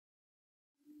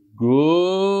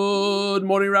Good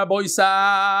morning, Rabbi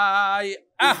Isai.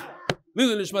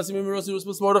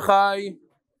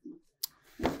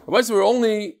 We're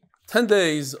only 10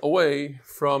 days away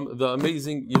from the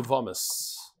amazing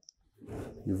Yevamos.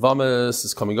 Yevamos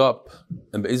is coming up,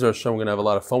 and Be'ezer Hashem, we're going to have a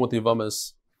lot of fun with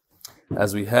Yevamos,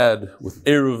 as we had with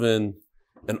Eruvin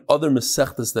and other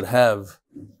Masechtas that have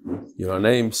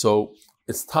name. So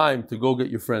it's time to go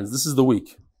get your friends. This is the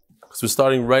week. Because we're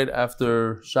starting right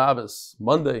after Shabbos.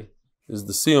 Monday is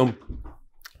the Siyum.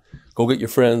 Go get your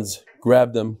friends,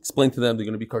 grab them, explain to them they're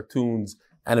going to be cartoons,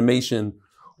 animation,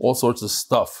 all sorts of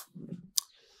stuff.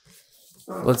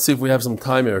 Let's see if we have some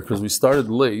time here, because we started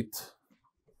late.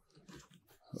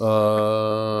 If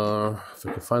I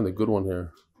can find a good one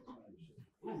here.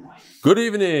 Good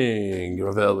evening,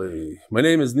 Raveli. My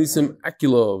name is Nisim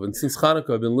Akilov, and since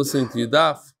Chanukah I've been listening to your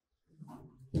daf.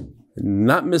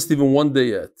 Not missed even one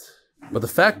day yet. But the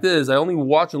fact is, I only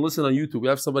watch and listen on YouTube. We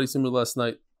have somebody similar last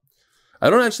night. I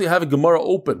don't actually have a Gemara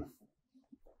open.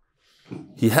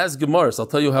 He has Gemaras. I'll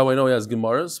tell you how I know he has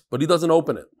Gemaras, but he doesn't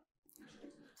open it.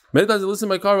 Many times I listen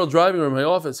to my car while driving or in my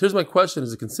office. Here's my question.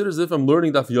 Is it considered as if I'm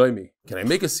learning Daf Yomi? Can I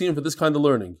make a scene for this kind of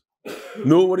learning?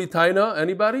 No, what do you taina?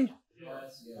 Anybody?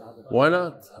 Why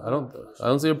not? I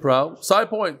don't see a problem. Side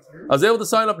point. I was able to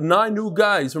sign up 9 new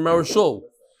guys from our shul.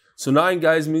 So 9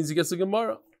 guys means he gets a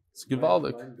Gemara. It's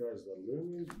Givaldic.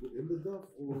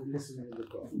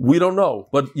 We don't know.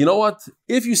 But you know what?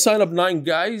 If you sign up 9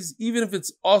 guys, even if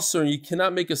it's usher and you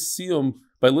cannot make a siyum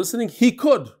by listening, he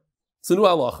could. It's a new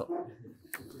halacha.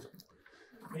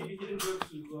 Maybe he didn't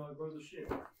go to the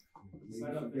ship.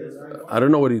 I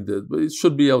don't know what he did, but he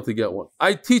should be able to get one.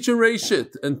 I teach in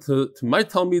Reishit, and to my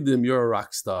Talmidim, you're a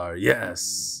rock star.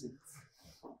 Yes.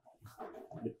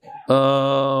 He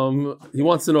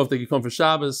wants to know if they could come for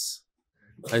Shabbos.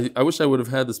 I wish I would have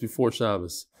had this before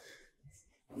Shabbos.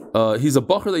 He's a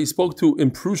bacher that he spoke to in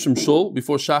Prushim Shul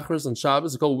before Shachris on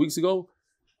Shabbos a couple of weeks ago,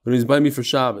 when he was by me for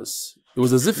Shabbos. It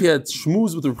was as if he had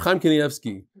shmooze with Reb Chaim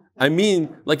Kanievsky. I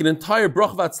mean, like an entire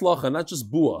brach v'atzlacha, not just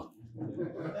bua.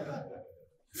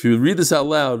 If you read this out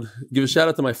loud, give a shout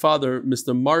out to my father,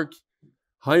 Mr. Mark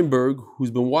Heimberg,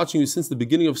 who's been watching you since the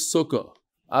beginning of Sukkah.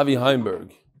 Avi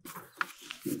Heimberg.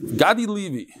 Gadi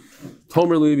Levi,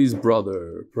 Tomer Levi's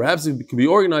brother. Perhaps it could be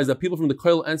organized that people from the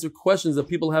Koil answer questions that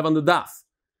people have on the daf.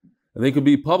 And they could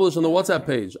be published on the WhatsApp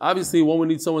page. Obviously, one would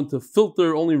need someone to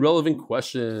filter only relevant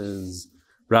questions.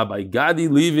 Rabbi Gadi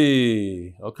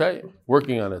Levi. Okay,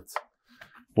 working on it.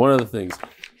 One of the things.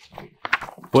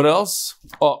 What else?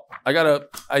 Oh, I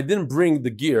didn't bring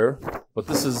the gear, but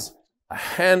this is a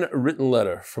handwritten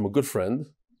letter from a good friend.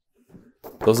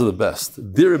 Those are the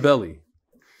best. Dear Rebelli,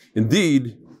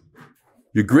 indeed,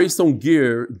 your Greystone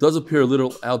gear does appear a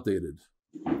little outdated.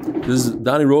 This is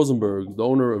Donnie Rosenberg, the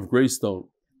owner of Greystone.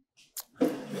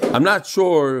 I'm not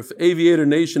sure if Aviator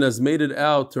Nation has made it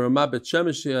out to Ramat Bet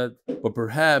Shemesh yet, but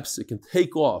perhaps it can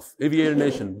take off. Aviator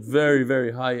Nation, very,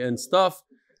 very high-end stuff.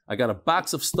 I got a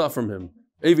box of stuff from him.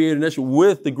 Aviator Nation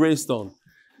with the Greystone.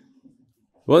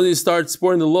 Well, you start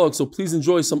sporting the look, so please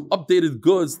enjoy some updated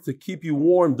goods to keep you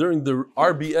warm during the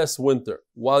RBS winter.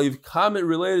 While you've comment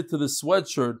related to the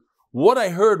sweatshirt, what I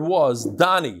heard was,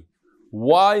 Donnie,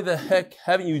 why the heck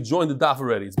haven't you joined the DAF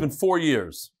already? It's been 4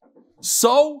 years.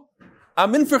 So,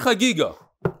 I'm in for Chagiga.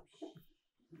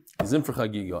 He's in for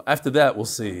Chagiga. After that, we'll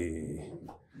see.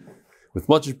 With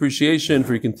much appreciation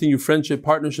for your continued friendship,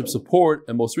 partnership, support,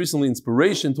 and most recently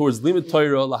inspiration towards Limit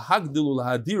Torah, Lahagdilu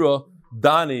Lahadira,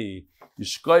 Dani.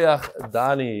 Yishkoyach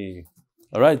Dani.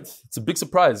 All right, it's a big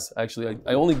surprise, actually.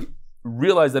 I only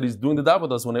realized that he's doing the daf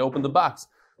with us when I opened the box.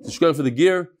 Yishkoyach for the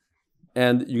gear,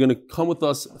 and you're going to come with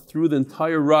us through the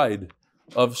entire ride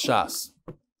of Shas.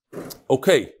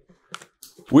 Okay,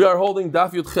 we are holding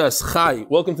Daf Yud Ches. Chai,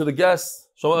 welcome to the guests.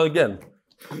 Show again.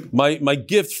 My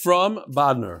gift from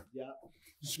Badner. Yeah.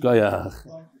 Shkoyach.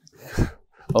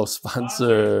 Oh,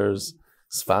 sponsors.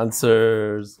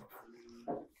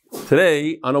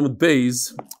 Today, on Amud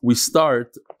Beis, we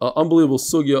start an unbelievable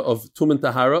sugya of Tumen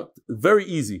Tahara. Very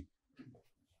easy.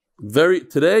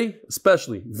 Today,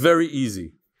 especially, very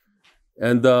easy.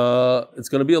 And it's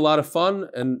going to be a lot of fun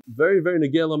and very, very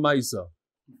negela maisa.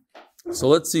 So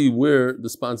let's see where the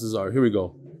sponsors are. Here we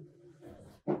go.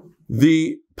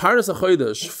 The Parnas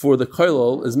HaChodesh for the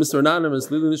Koilol is Mr. Anonymous,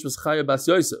 Lili Nishmas Chaya Bas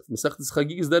Yosef. Masechtas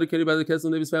Chagig is dedicated by the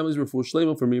Kesel Davis families Refuah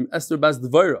Shleima for Mim Esther Bas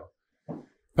Dvaira.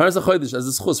 Parnas HaChodesh as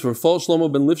a schus for Fall Shlomo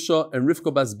ben Lifsha and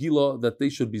Rivka Bas Gila that they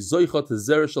should be Zoicha to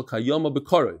Zerah Shel Kayama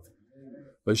B'Korev.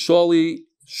 By Shali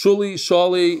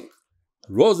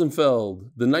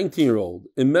Rosenfeld, the 19-year-old,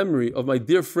 in memory of my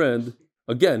dear friend,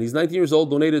 again, he's 19 years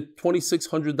old, donated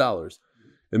 $2,600.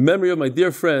 In memory of my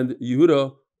dear friend,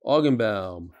 Yehuda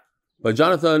Augenbaum. By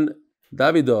Jonathan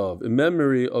Davidov, in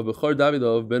memory of Bechor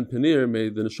Davidov ben Penir, may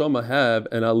the neshama have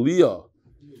an aliyah.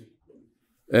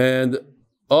 And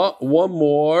one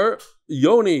more,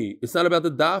 Yoni. It's not about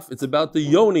the daf, it's about the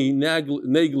Yoni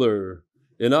Nagler.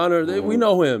 In honor, we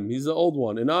know him, he's the old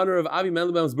one. In honor of Avi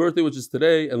Mendelbaum's birthday, which is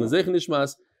today, and Lezech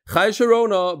Nishmas, Chai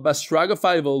Sharona Bastraga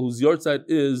Feivel, whose yahrzeit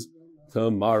is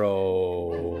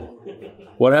tomorrow.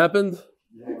 What happened?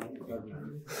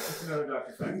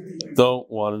 Don't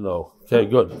want to know. Okay,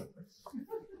 good.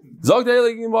 Zog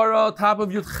Daily Gemara, top of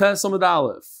Yud Ches Amud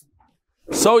Aleph.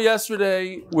 So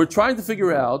yesterday, we're trying to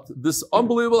figure out this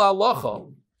unbelievable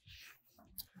halacha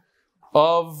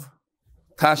of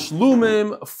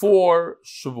tashlumim for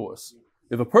Shavuos.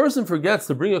 If a person forgets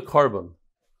to bring a carbon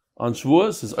on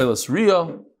Shavuos, his Eilas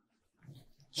Riyah,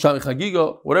 Shami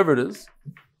Chagiga, whatever it is,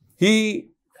 he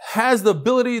has the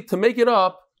ability to make it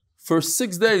up for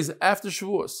 6 days after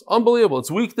Shavuos. Unbelievable.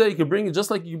 It's weekday, you can bring it just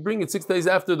like you can bring it 6 days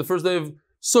after the first day of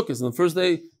Sukkot, and the first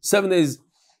day, 7 days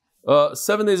of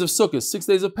Sukkot, 6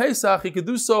 days of Pesach, he could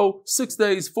do so 6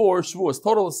 days for Shavuos,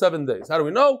 total of 7 days. How do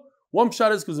we know? One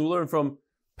pshat is because we learn from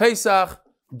Pesach.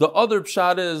 The other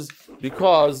pshat is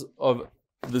because of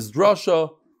this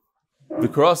drasha,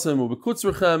 v'karasim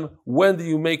u'bekutzrechem. When do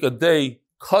you make a day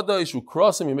kadosh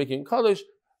u'karasim? You're making kadosh.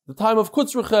 The time of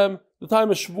kutzrechem, the time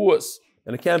of Shavuos,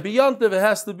 and it can't be yantiv. It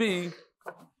has to be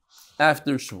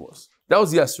after Shavuos. That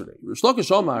was yesterday. Rish Lakish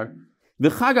Omar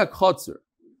v'chag ha'kotzer.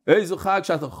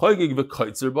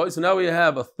 So now we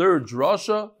have a third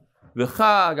drasha,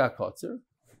 v'chag ha'kotzer.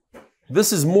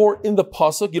 This is more in the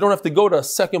pasuk. You don't have to go to a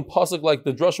second pasuk like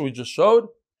the drasha we just showed.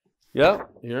 Yeah,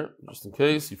 here, just in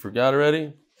case you forgot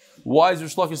already. Why is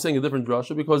Rish Lakish saying a different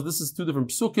drasha? Because this is two different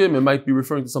psukim. It might be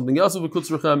referring to something else of a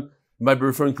kutzrechem. It might be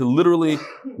referring to literally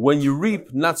when you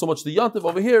reap, not so much the yantiv.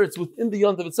 Over here, it's within the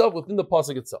yantiv itself, within the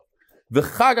pasuk itself. The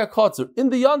chag ha'kotzer, in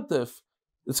the yantiv,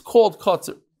 it's called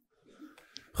kotzer.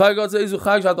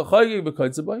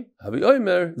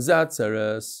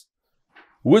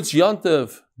 Which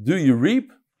yantiv do you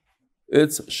reap?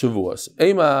 It's Shavuos.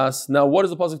 Emas. Now, what is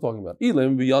the pasuk talking about?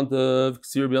 Ilim b'yantiv,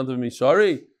 ksir b'yantiv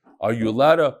mishari. Are you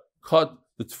allowed to cut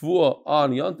the tfuah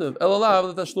on yantiv?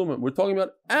 Elalav l'tashlumim. We're talking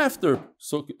about after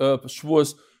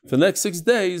Shavuos for the next 6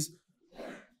 days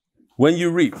when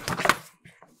you reap.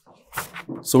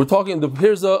 So we're talking.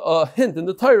 Here's a hint in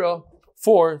the Torah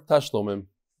for tashlumim.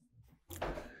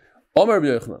 Omer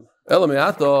b'yochanan.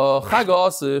 Chag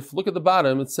Asif, look at the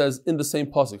bottom, it says in the same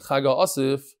pasuk, Chag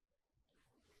Asif,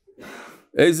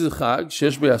 Eiz Chag,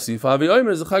 Shesh Be'asif, Avi Omer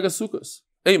is Chag Sukkos,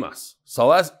 Emas. So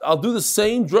I'll do the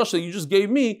same drush that you just gave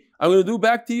me, I'm going to do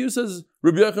back to you, says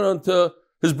Rabbi Yochanan to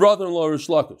his brother-in-law, Rish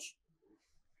Lakish.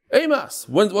 Emas,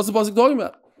 what's the pasuk talking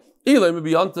about? Ilay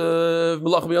B'yantav,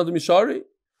 Melach B'yantav Mishari,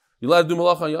 you allowed to do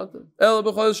Melach on Yantav. El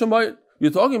B'chol Shemayed,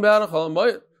 you're talking about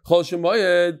Chol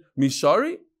Shemayed,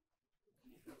 Mishari?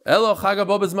 We're not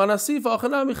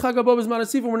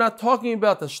talking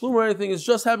about tashlum or anything. It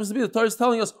just happens to be the Torah is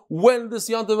telling us when this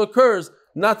yantiv occurs,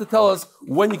 not to tell us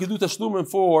when you can do tashlum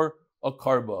for a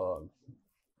carbon.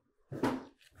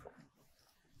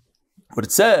 But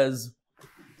it says,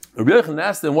 Rabbi Yochanan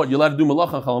asked them, what, you're allowed to do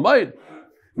malach on chalamayid?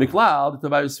 Miklal, the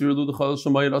Tavai Sfir Lu, the Chol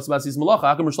Shemayid, Osbasis Malach.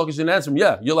 How come Rish Lakish didn't answer him?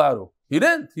 Yeah, you're allowed to. He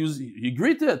didn't. He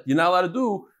agreed to it. You're not allowed to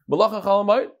do malach on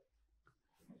chalamayid.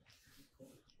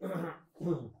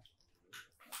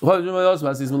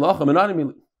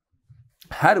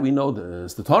 How do we know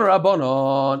this? The Torah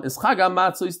Rabbanon is Chag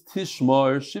HaMatzos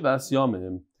Tishmor Shivas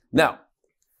Yomim. Now,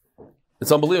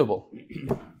 it's unbelievable.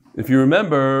 If you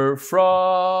remember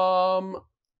from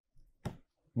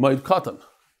Moed Katan,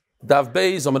 Dav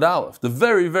Beis Amud Aleph, the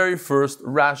very, very first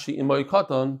Rashi in Moed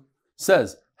Katan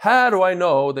says, how do I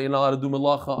know that you're not allowed to do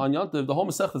Melacha on Yantiv? The whole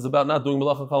Masechta is about not doing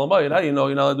Melacha Chol Hamoed. How do you know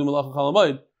you're not allowed to do Melacha Chol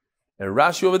Hamoed? And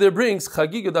Rashi over there brings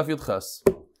Chagiga Daf Yud Ches.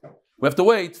 We have to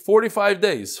wait 45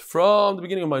 days from the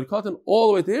beginning of Moed Katan all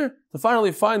the way to here to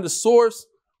finally find the source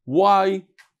why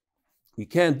you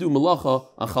can't do Melacha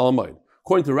on Chol Hamoed.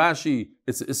 According to Rashi,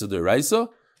 it's a deraisa.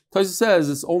 Taisa says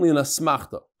it's only an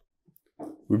asmachta.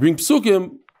 We bring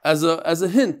psukim as a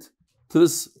hint to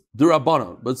this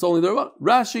derabanan, but it's only derabanan.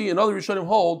 Rashi and other Rishonim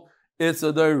hold it's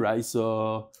a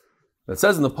deraisa. It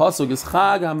says in the pasuk is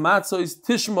Chag HaMatzos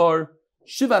Tishmor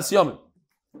Shivas Yomim.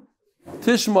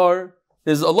 Tishmor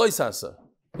is a loisasa.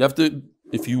 You have to,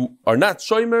 if you are not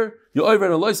shomer, you're over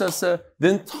in a loisasa, the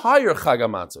entire Chag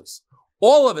HaMatzos.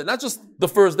 All of it, not just the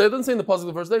first day. It doesn't say in the pasuk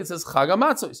the first day, it says Chag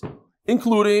HaMatzos,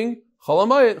 including Chol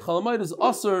Hamoed. Chol Hamoed is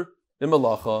aser in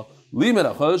melacha. Limed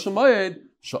Chol Hamoed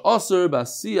she'aser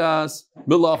b'asiyas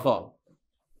melacha.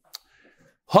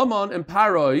 Haman and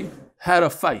Paroi had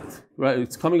a fight, right?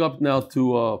 It's coming up now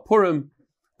to Purim.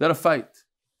 They had a fight.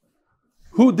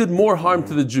 Who did more harm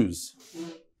to the Jews?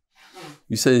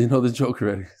 You say you know the joke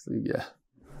already. So, yeah.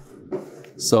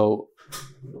 So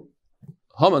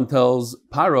Haman tells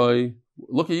Paroi,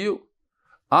 look at you.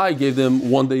 I gave them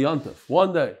 1 day Yontif,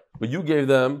 1 day. But you gave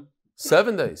them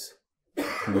 7 days.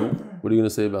 What are you going to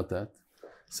say about that?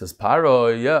 Says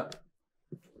Paroi, yeah.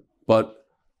 But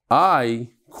I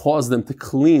caused them to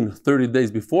clean 30 days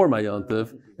before my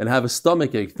Yontif and have a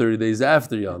stomach ache 30 days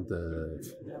after Yontif.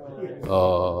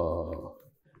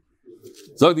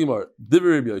 Zog the Gemara,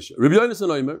 Divrei Rabbi Yosha. Rabbi Yonasan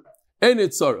Omer, Ein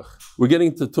Tzarech. We're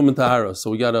getting to Tum and Tahara, so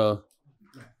we gotta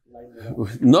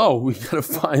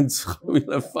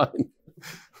find.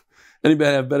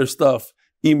 Anybody have better stuff?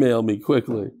 Email me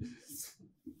quickly.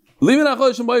 Leaving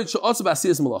Achosh Shemayit She'atzav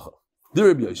Asiyas Malacha.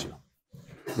 Divrei Rabbi Yosha.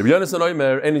 Rabbi Yonasan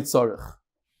Omer, Ein Tzarech.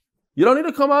 You don't need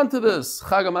to come on to this.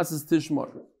 Chag HaMatzos Tishmar.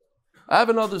 I have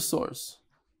another source.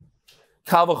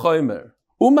 Kal v'chomer.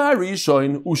 Uma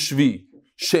Rishon u'Shvi.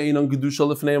 Shein on Kedusha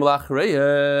Lefneim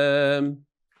Lachreim.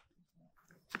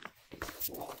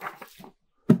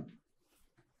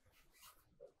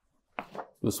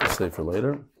 This we'll save for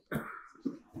later.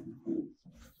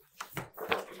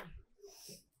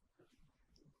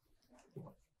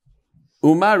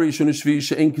 Uma Rishon u'Shvi.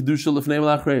 Shein Kedusha Lefneim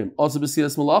Lachreim. Also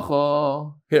b'siyas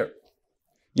malacha. Here.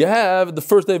 You have the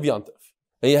first day of Yontif,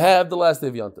 and you have the last day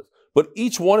of Yontif. But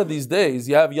each one of these days,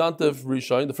 you have Yontif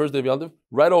Rishon, the first day of Yontif.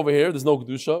 Right over here, there's no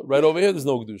Kedusha. Right over here, there's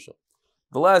no Kedusha.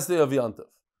 The last day of Yontif.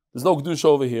 There's no Kedusha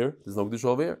over here. There's no Kedusha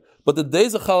over here. But the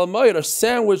days of Chol Hamoed are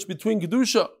sandwiched between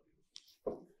Kedusha.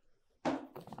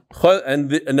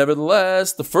 And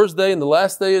nevertheless, the first day and the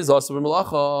last day is also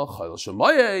b'melacha. Chol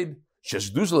Shemayed,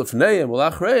 shesh Kedusha lefneim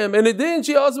ulachreim, and it didn't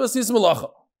she also b'sis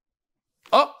melacha.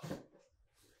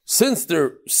 Since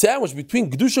they're sandwiched between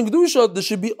Kedusha and Kedusha, there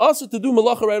should be also to do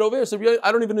Malacha right over here. So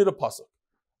I don't even need a pasuk.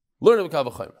 Learn of Kal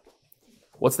v'chomer.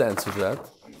 What's the answer to that?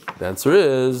 The answer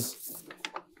is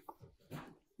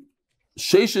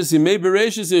Sheishes Yimei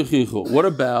Bereishis Yechichu. What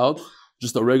about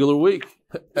just a regular week?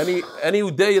 Any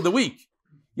day of the week.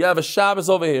 You have a Shabbos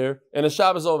over here and a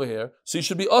Shabbos over here. So you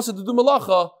should be also to do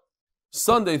Malacha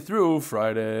Sunday through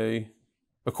Friday,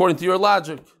 according to your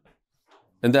logic.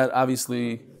 And that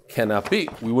obviously cannot be.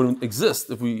 We wouldn't exist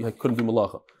if we couldn't do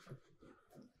malacha.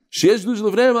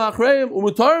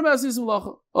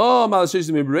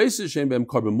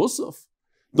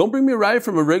 Don't bring me a raya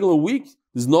from a regular week.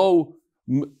 There's no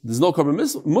carbon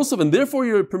musaf, and therefore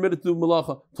you're permitted to do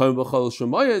malacha.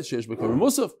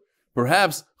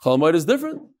 Perhaps Chol Hamoed is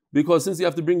different because since you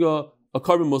have to bring a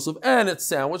carbon musaf and it's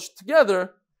sandwiched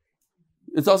together,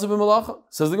 it's also been malacha.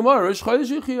 Says the Gemara,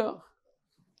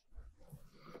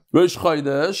 Rish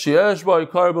Chodesh yesh by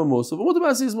carbon musaf. What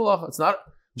about says malacha? It's not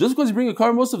just because you bring a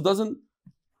carbon musaf doesn't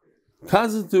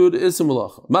constitute ism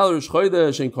malacha. Mal Rish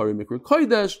Chodesh and Kari Mikra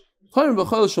Kodesh. Time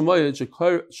b'chol shemayed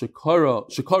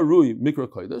shekarui Mikra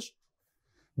Kodesh.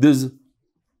 There's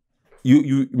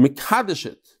you mekadesh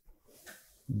it,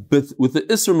 but with the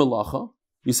isr malacha,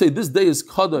 you say this day is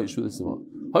kadosh with this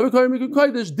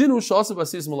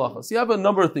malacha. So you have a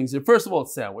number of things here. First of all,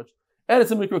 it's sandwich, and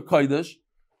it's a Mikra Kodesh.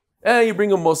 And you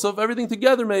bring a musaf, everything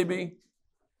together maybe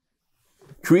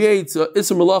creates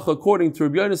Isser Malacha according to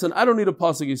Rabbi Yonasan. I don't need a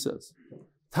pasuk, he says.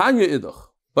 Tanya idach.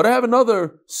 But I have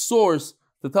another source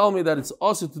to tell me that it's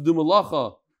also to do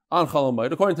Malacha on Chol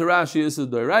Hamoed. According to Rashi, it's a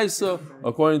Doraisa.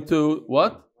 According to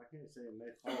what? Why can't you say the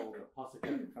pasuk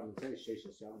had to come and say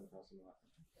Sheishes Yom the pasuk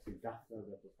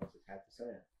had to say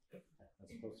it.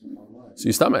 So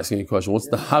you stop asking a question. What's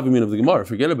the Havimim of the Gemara?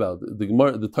 Forget about it. The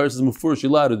Gemara. The Torah says Mufurish. You're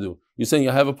allowed to do. You're saying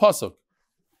you have a pasuk.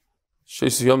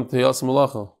 Sheishes Yom Teyas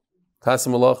Malacha, Tas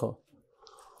Malacha.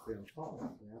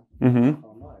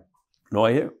 No,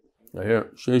 I hear.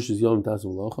 Sheishes Yom Tas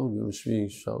Malacha. Yom Shvi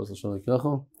Shabbos Hashem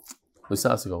Lekecha.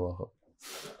 L'Sasik Malacha.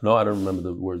 No, I don't remember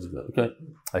the words of that. Okay,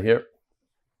 I hear.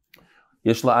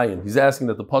 Yesh La'ayin. He's asking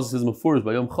that the pasuk says Mufurish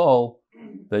by Yom Chol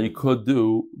that you could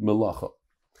do Malacha.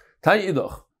 It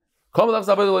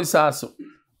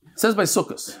says by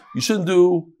Sukkos, you shouldn't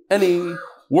do any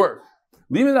work.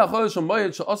 Teaches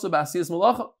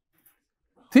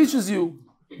you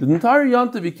the entire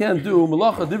Yontif you can't do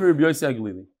Malacha Divrei Rabbi Yossi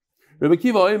HaGlili. Rabbi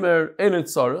Kiva Omer Ein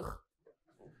Tzarech.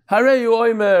 Hareyu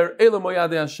Omer Elam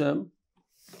Oyadei Hashem.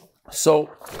 So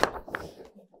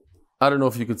I don't know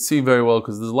if you could see very well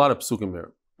because there's a lot of psukim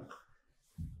here.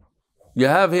 You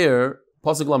have here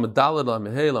Pasuk Lamed Daled,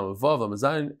 Lamed Hey, Lamed Vav, Lamed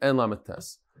Zayin, and Lamed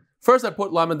Tes. First, I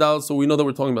put Lamed Daled so we know that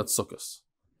we're talking about Sukkos.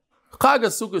 Chag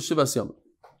Sukkos Shivas Yom.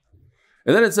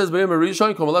 And then it says, B'yom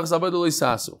Rishon Komalach Zabed Lo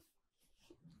Yisasu.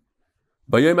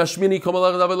 B'yom Hashmini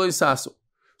Komalach Zabed Lo Yisasu.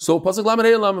 So Pasuk Lamed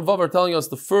Hey and Lamed Vav are telling us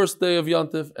the first day of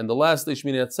Yantif and the last day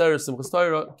Shmini Atzeres Simchas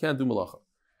Torah can't do malacha.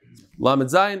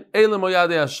 Lamed Zayin Elam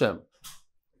Oyadei Hashem.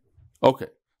 Okay,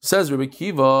 says Rabbi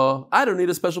Kiva, I don't need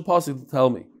a special pasuk to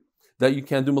tell me that you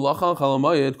can't do malacha on Chol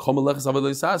Hamoed. Kol Meleches Aved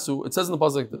Leisasu. It says in the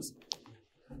pasuk like this: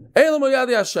 Elam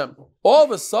Oyadei Hashem. All of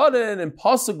a sudden in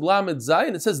pasuk Lamed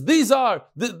Zayin it says this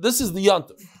is the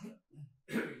Yantif.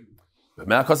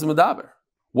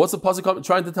 What's the pasuk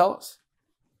trying to tell us?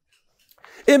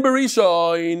 In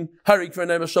Berishain, Harik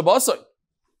V'Neim Shabbosai.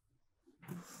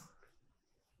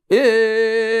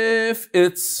 If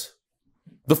it's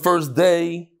the first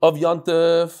day of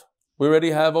Yantif, we already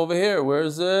have over here. Where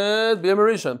is it? B'Yom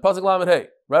Rishon, pasuk Lamed Hey,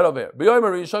 right over here. B'Yom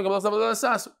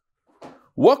Rishon,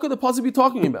 what could the pasuk be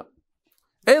talking about?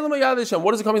 Elam Hayad Hashem.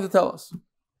 What is it coming to tell us?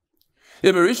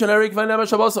 In Berishain, Harik V'Neim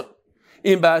Shabbosai.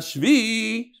 In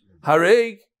Bashvi,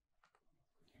 Harik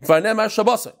V'Neim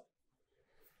Shabbosai.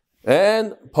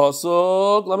 And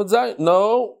pasuk Lamed Zayin.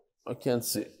 No, I can't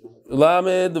see.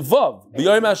 Lamed Vav.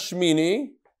 B'Yom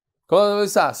Hashmini. Kol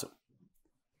Sasu.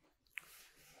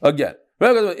 Again.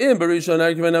 In Berishon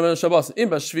Arik V'Neim Shabbosin. In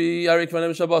Bashvi Arik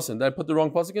V'Neim Shabbosin. Did I put the wrong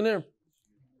pasuk in there?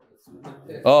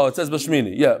 Oh, it says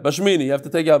Bashmini. Yeah, Bashmini. You have to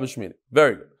take out Bashmini.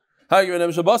 Very good. Arik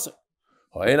V'Neim Shabbosin.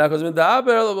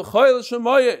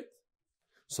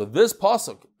 So this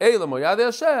pasuk Elam Oyadei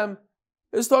Hashem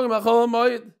is talking about Chol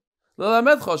Hamoed. All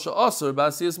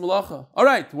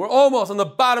right, we're almost on the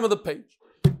bottom of the page.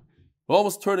 We're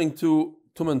almost turning to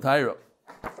Tumen Taira.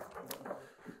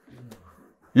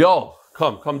 Yo,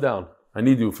 come down. I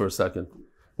need you for a second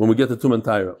when we get to Tumen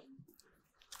Taira.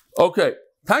 Okay,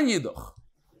 Tan Yidoch.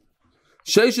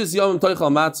 Sheishes Yom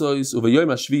Toichal Matzois Uvayom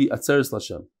Hashvi Atzeres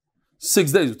Lashem.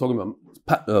 6 days, we're talking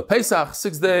about Pesach,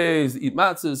 6 days, eat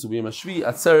matzahs, Uvayom Hashvi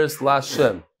Atzeres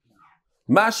Lashem.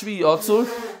 Mashvi Otzur,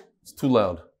 it's too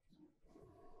loud.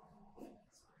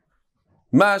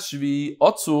 Mashvi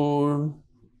Otzur.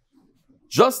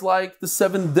 Just like the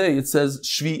 7th day, it says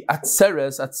Shvi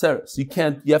Atzeres.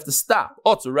 You have to stop.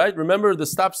 Otzur, right? Remember the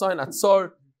stop sign,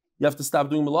 Atzor. You have to stop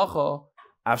doing Melacha.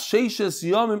 Avsheishes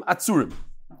Yomim Atzurim.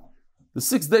 The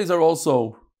 6 days are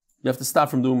also, you have to stop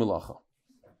from doing Melacha.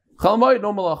 Chol Hamoed,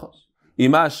 no Melacha.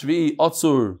 Ima Shvi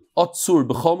Otzur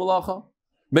B'chol Melacha.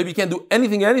 Maybe you can't do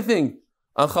anything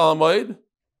on Chol Hamoed.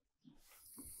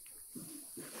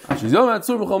 There's an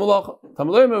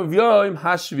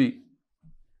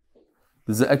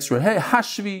extra hey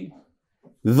hashvi,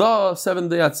 the 7th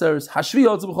day atzeres hashvi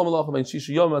also b'chol malacha ben shisha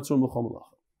yom atzur b'chol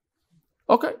malacha.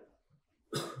 Okay,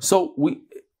 so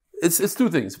it's 2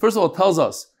 things. First of all, it tells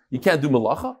us you can't do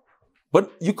malacha,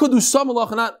 but you could do some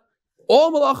malacha. Not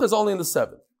all malacha is only in the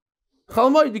 7th. Chol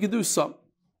Hamoed, you can do some.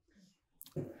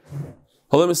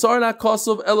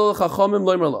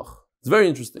 It's very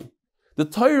interesting. The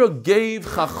Torah gave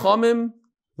Chachamim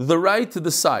the right to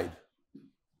decide.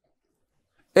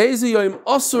 Eze yom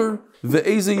asur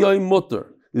ve'eze yom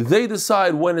mutter. They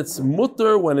decide when it's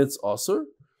mutter, when it's asur.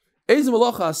 Eze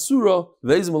malacha asura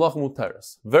ve'eze malacha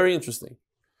mutaris. Very interesting.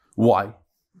 Why?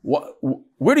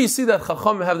 Where do you see that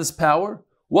Chachamim have this power?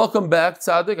 Welcome back,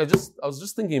 Tzaddik. I was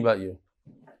just thinking about you.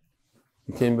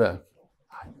 You came back.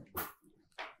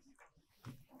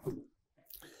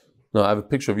 No, I have a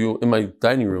picture of you in my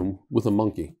dining room with a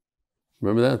monkey.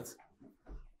 Remember that?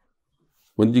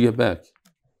 When did you get back?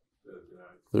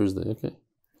 Thursday, okay.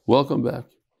 Welcome back.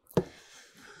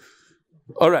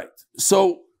 All right.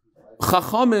 So,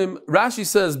 Chachamim, Rashi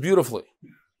says beautifully.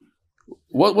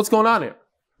 What's going on here?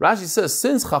 Rashi says,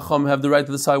 since Chacham have the right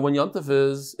to decide when Yantif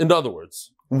is, in other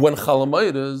words, when Chol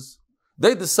Hamoed is,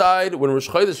 they decide when Rosh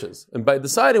Chodesh is. And by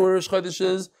deciding when Rosh Chodesh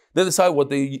is, they decide what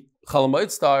the Chol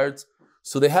Hamoed starts.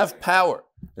 So they have power.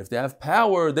 If they have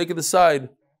power, they can decide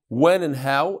when and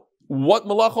how. What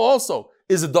malacha also?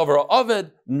 Is it davar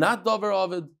aved, not davar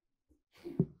aved?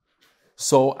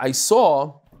 So I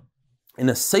saw in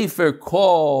a sefer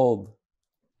called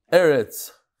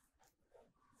Eretz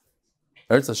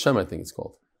Hashem, I think it's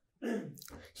called.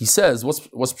 He says, what's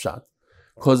pshat?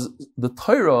 Because the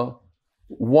Torah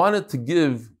wanted to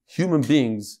give human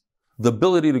beings the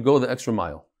ability to go the extra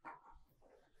mile.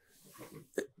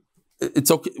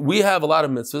 It's okay. We have a lot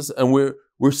of mitzvahs, and we're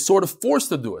sort of forced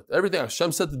to do it. Everything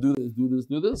Hashem said to do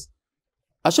this.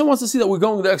 Hashem wants to see that we're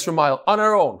going the extra mile on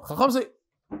our own. Chacham say,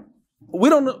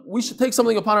 we should take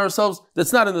something upon ourselves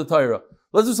that's not in the Torah.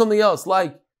 Let's do something else,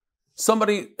 like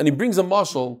somebody, and he brings a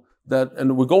mashal that,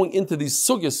 and we're going into these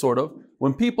sugyas sort of,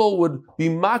 when people would be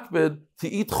makbid to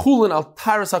eat chulin al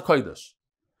taras hakodesh.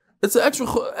 It's an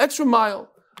extra mile.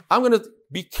 I'm going to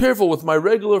be careful with my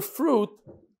regular fruit,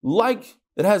 like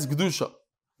it has Gedusha.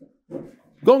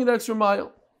 Going the extra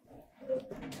mile.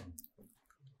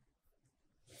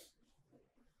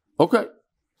 Okay.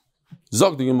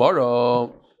 Zog the Gemara.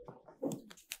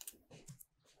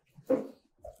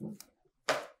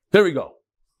 Here we go.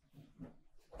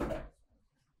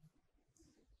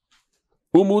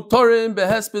 Umutorim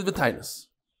behesped v'tainis.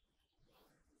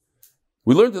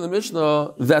 We learned in the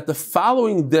Mishnah that the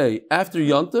following day after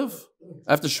Yontif,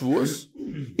 after Shavuos,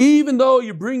 even though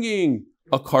you're bringing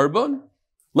a carbon,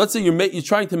 let's say you're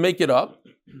trying to make it up,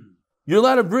 you're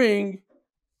allowed to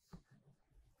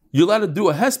do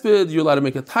a hesped, you're allowed to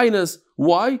make a tainus.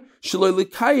 Why?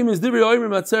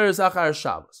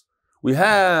 We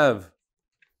have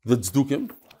the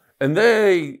tzdukim, and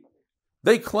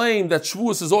they claim that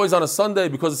Shavuos is always on a Sunday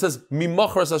because it says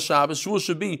Mimachras HaShabbos. Shavuos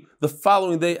should be the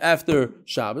following day after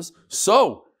Shabbos.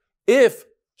 So, if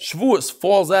Shavuos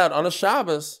falls out on a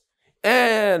Shabbos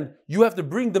and you have to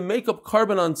bring the makeup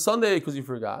carbon on Sunday because you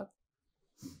forgot,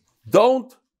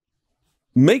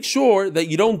 make sure that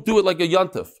you don't do it like a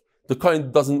Yontif. The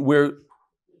kind doesn't wear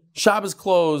Shabbos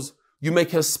clothes. You make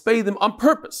hespedim on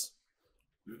purpose.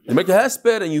 You make a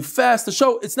hesped and you fast to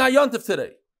show it's not Yontif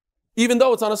today. Even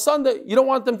though it's on a Sunday, you don't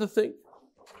want them to think.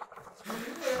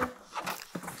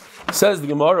 Says the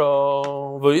Gemara,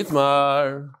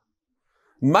 V'yitmar,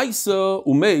 Maisa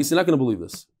umeis, you're not going to believe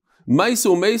this. Maisa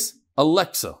umeis,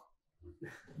 Alexa.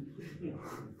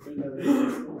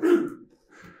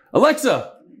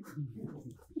 Alexa!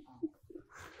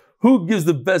 Who gives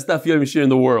the best Daf Yomi Shir in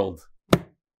the world?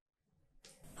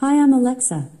 Hi, I'm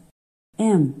Alexa.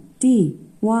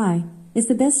 MDY is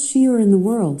the best shiur in the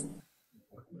world.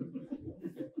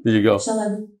 There you go. Shall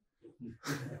I?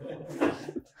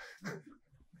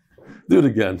 Do it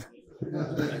again.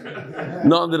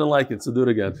 No, I didn't like it, so do it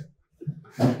again.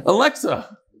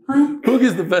 Alexa, Hi. who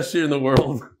gives the best shiur in the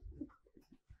world?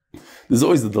 There's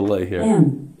always a delay here.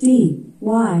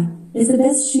 MDY is the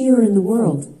best shiur in the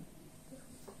world.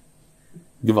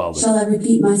 Givaldi. Shall I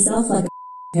repeat myself like a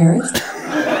parrot?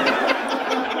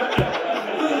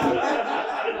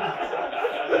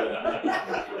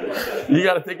 You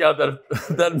got to take out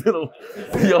that middle.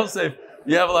 Yosef,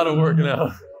 you have a lot of work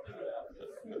now.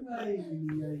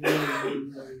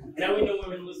 Now we know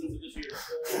women listen to this year.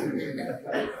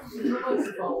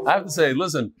 I have to say,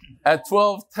 listen, at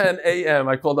 12:10 a.m.,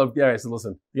 I called up Gary. I said,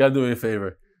 listen, you got to do me a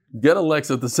favor. Get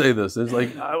Alexa to say this. It's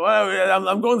like,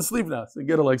 I'm going to sleep now. So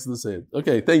get Alexa to say it.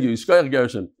 Okay, thank you. Shkoyach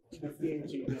Gershon.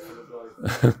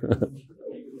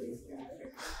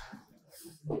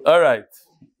 All right.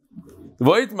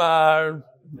 Voitmar.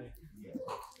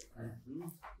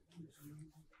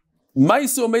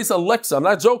 Maisu Meis Alexa. I'm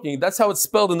not joking. That's how it's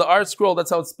spelled in the art scroll. That's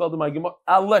how it's spelled in my Gemara.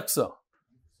 Alexa.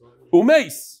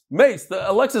 Umeis. Meis. The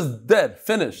Alexa's dead.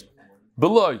 Finished.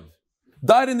 Beloyed.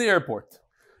 Died in the airport.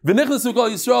 V'nichnasu kol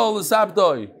Yisrael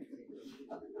l'sabdoi.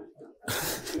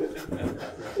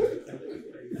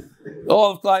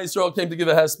 All of Klal Yisrael came to give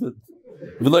a hesped.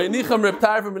 V'lo yinicham reb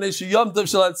tarfim b'nei sheyomtav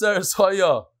shel atzeres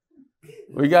hoya.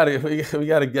 We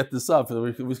gotta get this up.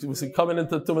 We coming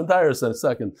into Tumen Tyrus in a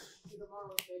second.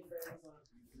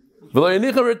 So what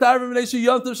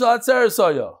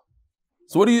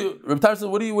do you, Reb Tarfim,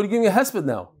 what are you giving a hesped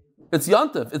now? It's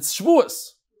Yontif, it's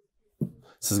Shavuos.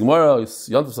 Says Gemara, it's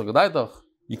Yontif Sagadaitach.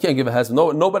 You can't give a hesped.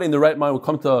 No, nobody in the right mind will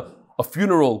come to a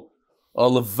funeral, a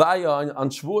levaya on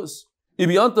Shavuos. If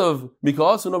Yontif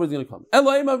Mikaos, nobody's going to come.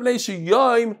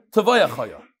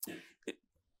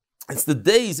 It's the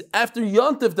days after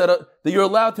Yontif that you're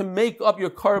allowed to make up your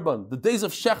carbon. The days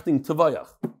of shechting,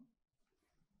 Tavayach.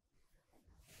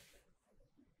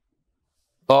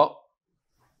 Oh.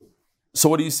 So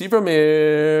what do you see from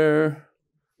here?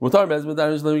 I'm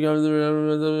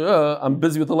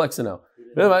busy with Alexa now.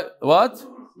 What?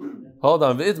 Hold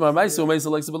on.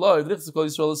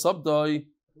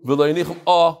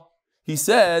 Oh, he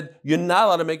said, you're not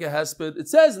allowed to make a hesped. It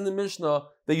says in the Mishnah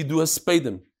that you do a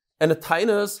spadim. And a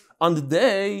tainus on the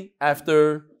day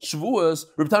after Shavuos,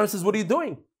 Reb Tarfim says, what are you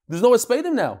doing? There's no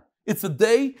espedim now. It's the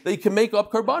day that you can make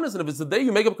up karbanas. And if it's the day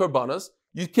you make up karbanas,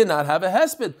 you cannot have a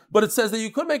hesped. But it says that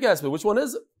you could make a hesped. Which one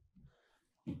is it?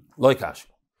 Loikash.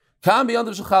 Kam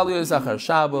b'yontav shechal liyos achar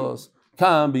Shabbos.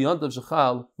 Kam b'yontav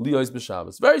shechal liyos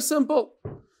b'Shabbos. Very simple.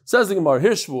 Says the Gemara,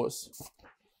 here's Shavuos.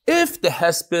 If the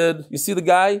hesped, you see the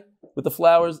guy with the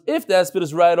flowers, if the hesped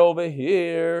is right over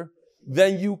here,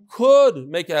 then you could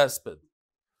make a hesped.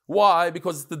 Why?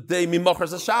 Because it's the day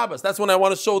Mimachras HaShabbos. That's when I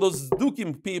want to show those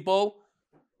Dukim people.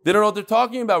 They don't know what they're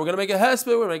talking about. We're going to make a hesped,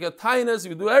 we're going to make a tainus, we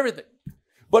can do everything.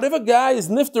 But if a guy is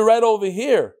nifter right over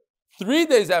here, 3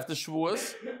 days after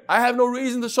Shavuos, I have no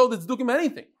reason to show that it's Dukim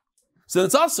anything. So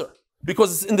it's Asur.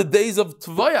 Because it's in the days of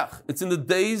Tvayach. It's in the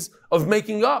days of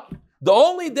making up. The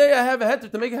only day I have a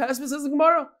heter to make a hesped, says the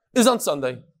Gemara, is on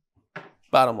Sunday.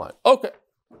 Bottom line. Okay.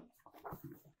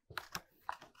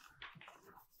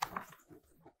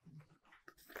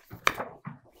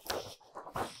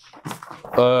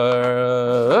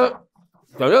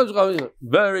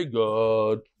 Very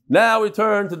good. Now we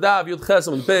turn to Daf Yud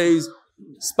Chesam Beis,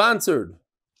 sponsored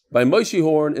by Moshe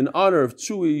Horn in honor of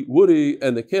Chewy, Woody,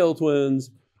 and the Kale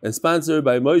twins, and sponsored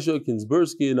by Moshe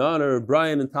Kinsbursky in honor of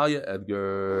Brian and Talia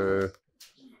Edgar.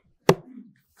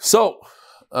 So,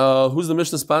 who's the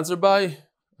Mishnah sponsored by?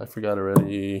 I forgot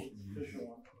already.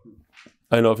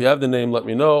 I know, if you have the name, let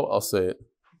me know. I'll say it.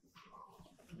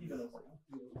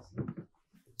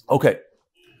 Okay.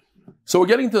 So we're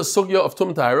getting to the sugya of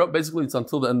Tum Tahira. Basically, it's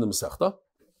until the end of the Masechta.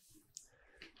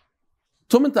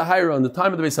 Tum Tahira, in the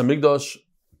time of the Beis Hamikdash,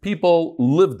 people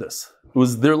lived this. It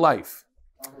was their life.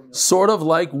 Sort of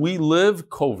like we live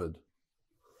COVID.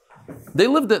 They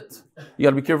lived it. You got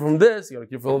to be careful from this, you got to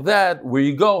be careful of that, where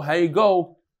you go, how you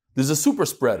go. There's a super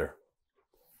spreader.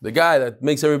 The guy that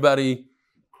makes everybody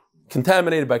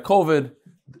contaminated by COVID.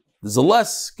 There's a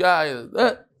less guy.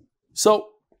 So,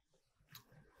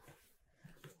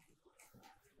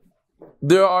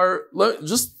 there are,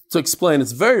 just to explain,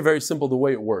 it's very, very simple the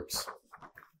way it works.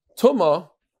 Tumah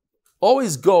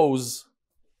always goes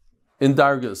in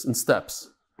dargas, in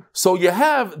steps. So you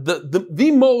have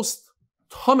the most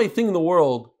tummy thing in the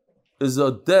world is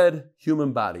a dead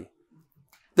human body.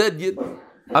 Dead yid.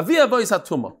 Aviyah vayis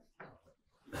hatumah.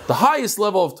 The highest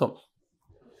level of tumah.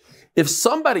 If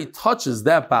somebody touches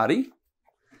that body,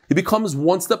 he becomes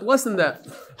one step less than that.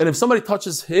 And if somebody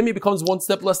touches him, he becomes one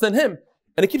step less than him.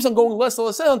 And it keeps on going less and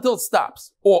less until it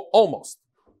stops. Or almost.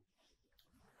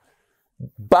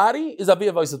 Body is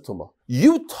Aviyah vayis hatumah.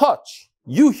 You touch,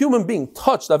 you human being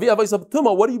touched Aviyah vayis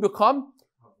hatumah, what do you become?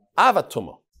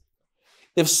 Avatuma.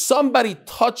 If somebody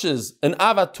touches an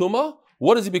avatuma,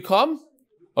 what does he become?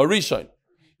 A rishon.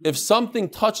 If something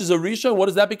touches a rishon, what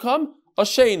does that become? A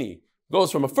sheni.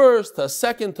 Goes from a first to a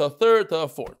second to a third to a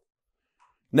fourth.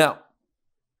 Now,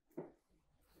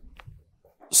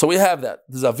 so we have that.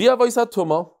 There's aviyah vayis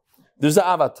hatumah. There's a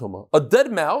avatuma. A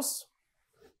dead mouse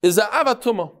is a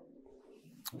avatuma.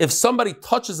 If somebody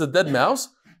touches a dead mouse,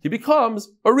 he becomes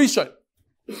a rishon.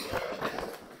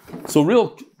 So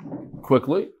real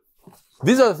quickly,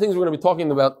 these are the things we're going to be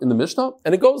talking about in the Mishnah,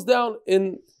 and it goes down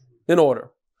in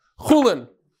order. Chulin,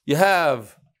 you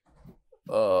have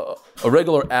a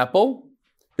regular apple,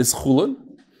 is chulin.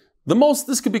 The most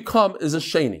this could become is a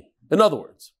sheni. In other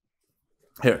words,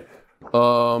 here,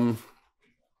 in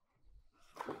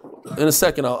a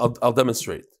second I'll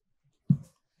demonstrate.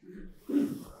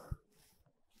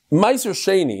 Meiser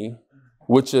sheni,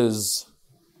 which is,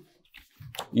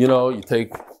 you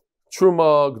take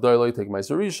truma, g'dayla, you take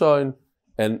meiser rishon,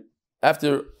 and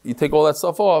after you take all that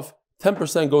stuff off,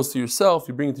 10% goes to yourself,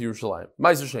 you bring it to Yerushalayim.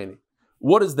 Meiser sheni.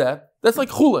 What is that? That's like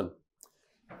chulin.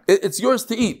 It's yours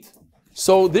to eat.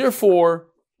 So therefore,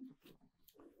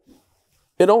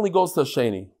 it only goes to a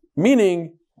sheni.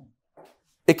 Meaning,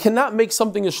 it cannot make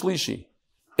something a shlishi.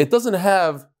 It doesn't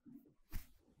have,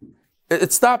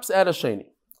 it stops at a sheni.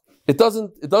 It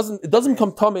doesn't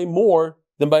become tamei more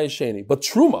than by a sheni. But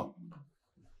truma,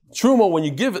 when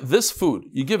you give this food,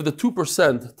 you give the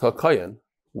 2% to a kayan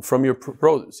from your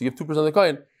produce. You give 2% to a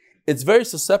kayan. It's very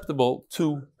susceptible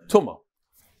to tuma,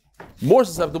 more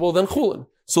susceptible than chulin.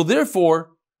 So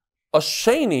therefore, a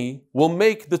sheni will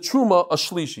make the truma a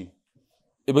shlishi.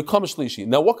 It becomes a shlishi.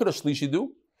 Now, what could a shlishi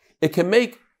do? It can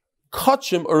make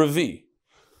kachim a revi.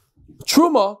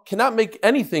 Truma cannot make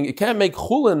anything. It can't make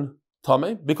chulin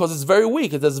tamei because it's very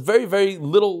weak. It has very, very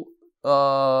little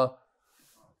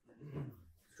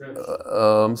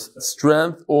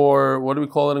strength, or what do we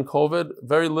call it in COVID?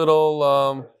 Very little,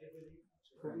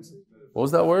 what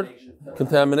was that word?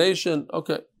 Contamination.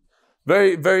 Okay.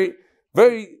 Very, very,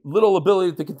 very little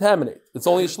ability to contaminate. It's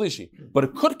only a shlishi. But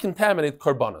it could contaminate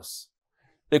karbanos.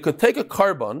 It could take a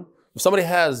carbon, if somebody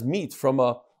has meat from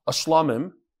a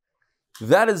shlamim,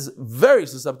 that is very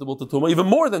susceptible to truma, even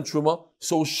more than truma.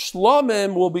 So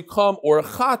shlamim will become, or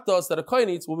chatas that a kohen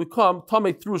eats will become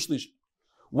tamei through shlishi.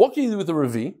 What can you do with the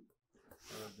revi?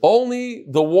 Only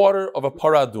the water of a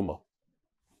paraduma.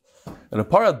 And a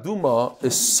paraduma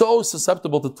is so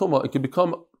susceptible to tumah, it can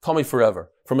become tamei forever.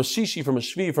 From a shishi, from a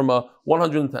shvi, from a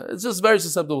 110. It's just very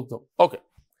susceptible to tumah. Okay.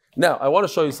 Now, I want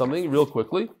to show you something real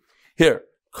quickly. Here,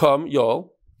 come,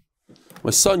 Yol.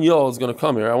 My son Yol is going to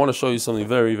come here. I want to show you something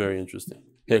very, very interesting.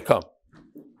 Here, come.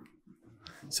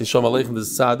 Say Shalom Aleichem, this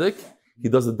is Tzaddik. He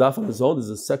does the daf on his own. This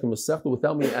is a second Masechta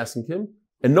without me asking him.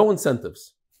 And no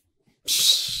incentives.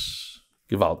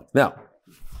 Givaldik. Now,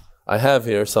 I have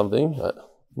here something.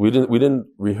 We didn't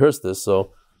rehearse this,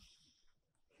 so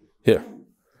here.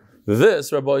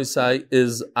 This, Rabbi Yisai,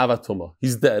 is Avatuma.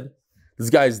 He's dead. This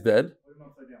guy is dead.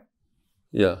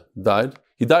 Yeah, died.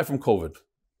 He died from COVID.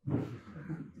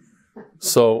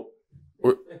 So,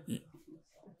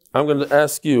 I'm going to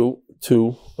ask you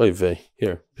to,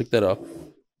 here, pick that up.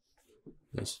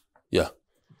 Yes. Yeah.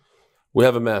 We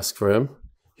have a mask for him.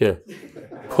 Here,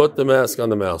 put the mask on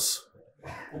the mouse.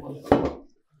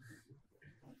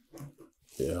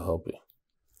 Yeah, I'll help you.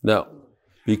 Now,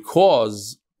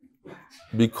 because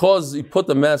he put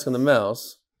the mask on the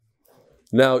mouse,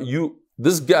 now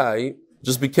this guy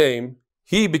became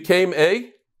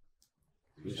a.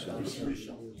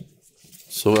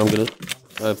 So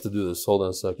I have to do this. Hold on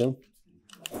a second.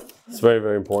 It's very,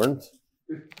 very important.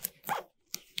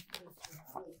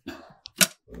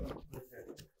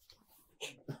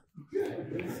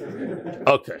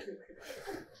 Okay.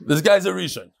 This guy's a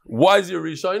Rishon. Why is he a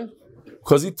Rishon?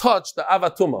 Because he touched the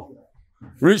Avatuma.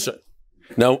 Rishon.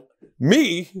 Now,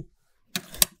 me,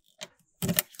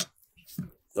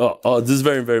 this is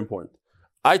very, very important.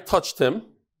 I touched him,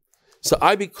 so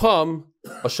I become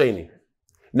a Sheni.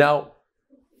 Now,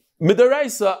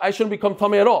 Midaraisa, I shouldn't become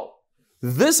Tamei at all.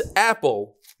 This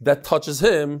apple that touches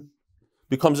him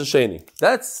becomes a Sheni.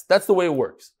 That's the way it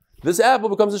works. This apple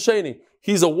becomes a Sheni.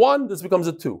 He's a 1, this becomes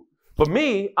a 2. But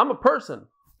me, I'm a person.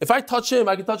 If I touch him,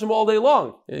 I can touch him all day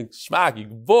long.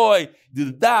 Shmak, boy, do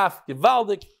the daf,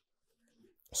 gevaldik.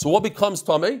 So what becomes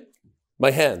Tamei? My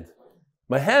hand.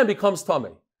 My hand becomes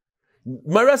Tamei.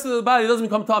 My rest of the body doesn't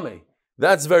become Tamei.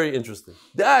 That's very interesting.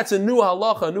 That's a new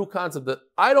halacha, a new concept that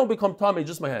I don't become Tamei,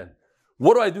 just my hand.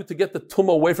 What do I do to get the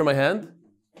tumah away from my hand?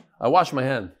 I wash my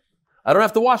hand. I don't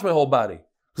have to wash my whole body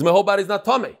because my whole body is not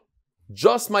Tamei.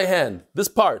 Just my hand, this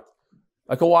part,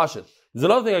 I can wash it. There's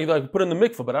another thing I can put in the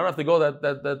mikveh, but I don't have to go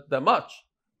that much.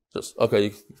 Just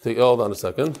okay. Hold on a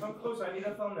second. Come closer. I need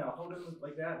a thumbnail. Hold him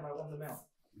like that, and I want the mouth.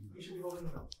 You should be holding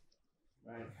the mouth.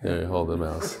 Right. Here, hold the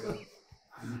mouse.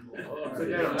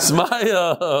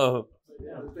 Smile.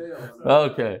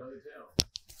 Okay.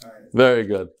 Very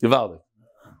good. Givaldi.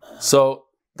 So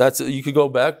that's it. You could go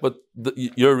back, but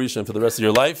you're a Rishon for the rest of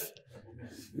your life.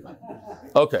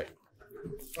 Okay.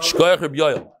 Shkoyach Reb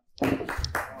Yoel.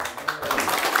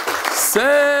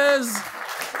 Says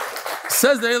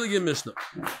the Elegant Mishnah.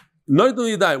 Why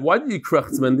did you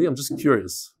krechts, Mendy? I'm just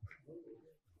curious.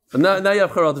 And now you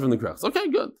have charata from the krechts. Okay,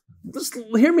 good. Just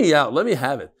hear me out. Let me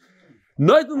have it. So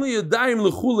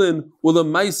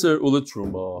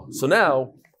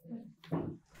now,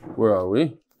 where are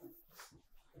we?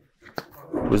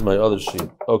 Where's my other sheet?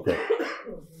 Okay.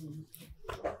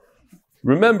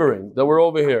 Remembering that we're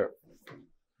over here.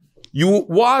 You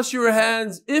wash your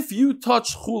hands if you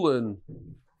touch chulin,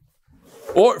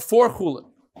 or for chulin,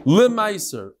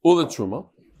 lemaiser, ule truma.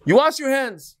 You wash your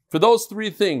hands for those 3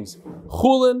 things.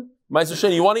 Chulin, maiser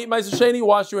sheni. You want to eat maiser sheni?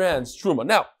 Wash your hands. Truma.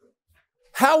 Now,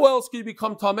 how else can you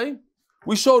become tamei?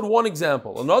 We showed one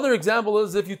example. Another example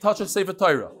is if you touch a Sefer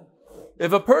Torah.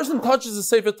 If a person touches a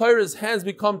Sefer Torah, his hands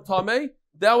become tamei.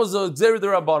 That was a Gzera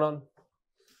D'Rabbanan.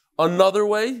 Another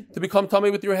way to become tamei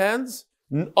with your hands,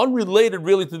 unrelated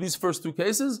really to these first 2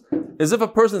 cases, is if a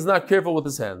person is not careful with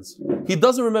his hands. He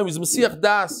doesn't remember, he's Masiach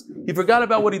Das, he forgot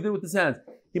about what he did with his hands.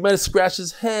 He might have scratched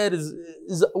his head, his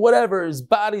his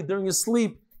body during his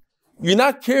sleep. You're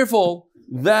not careful,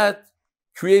 that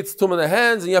creates tum in the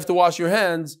hands, and you have to wash your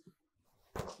hands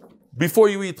before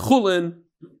you eat chulin,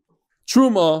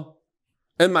 truma,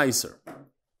 and meiser.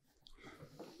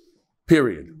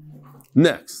 Period.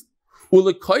 Next.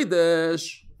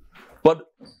 Ulekaidesh. But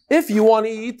if you want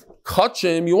to eat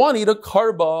kachim, you want to eat a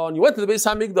karban, you went to the Beis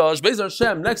HaMikdash, Beis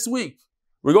Hashem, next week,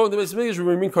 we're going to the Beis HaMikdash,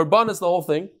 we're bringing karbanis, the whole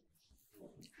thing.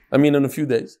 In a few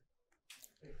days.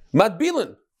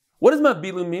 Matbilin. What does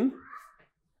matbilin mean?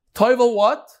 Toivel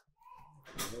what?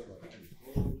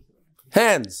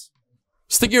 Hands.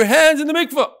 Stick your hands in the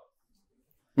mikveh.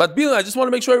 Matbilin, I just want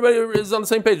to make sure everybody is on the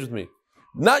same page with me.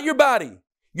 Not your body,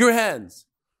 your hands.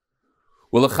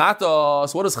 Well, a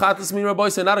chatos, what does chatos mean, Rabbi?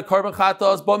 Say not a carbon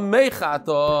chatos, but mei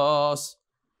chatos.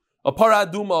 A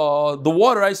paraduma, the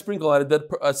water I sprinkle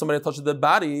at somebody touched a dead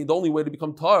body, the only way to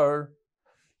become tar.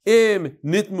 Im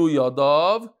nitmu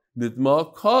yadav,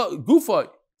 nitma gufay.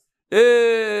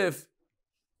 If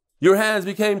your hands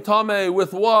became tamei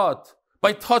with what?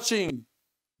 By touching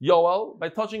Yoel, by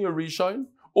touching a Rishon,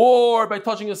 or by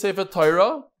touching a Sefer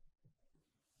Torah,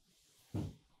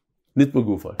 nitma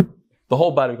gufay. The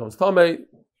whole body becomes tamei,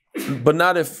 but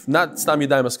not stam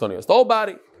yadayim askonios. The whole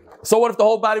body. So what if the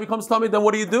whole body becomes tamei? Then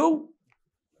what do?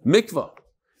 Mikvah.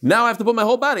 Now I have to put my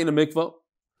whole body in a mikvah.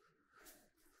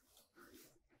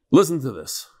 Listen to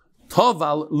this.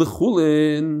 Taval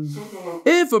lechulin.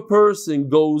 If a person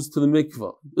goes to the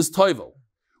mikvah, is taval,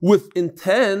 with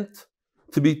intent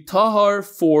to be tahar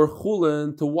for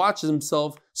chulin, to watch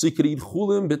himself, so he could eat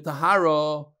chulin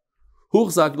b'tahara.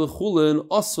 Huchzak lechulin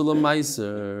asur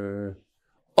l'maiser.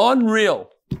 Unreal.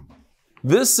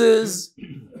 This is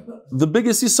the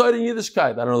biggest Yisod in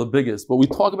Yiddishkeit. I don't know the biggest, but we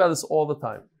talk about this all the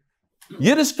time.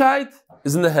 Yiddishkeit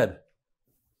is in the head.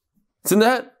 It's in the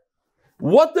head.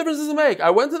 What difference does it make?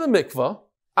 I went to the mikveh.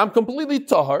 I'm completely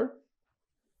tahar.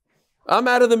 I'm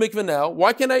out of the mikveh now.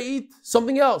 Why can't I eat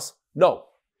something else? No.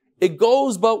 It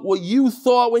goes about what you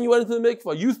thought when you went into the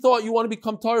mikveh. You thought you want to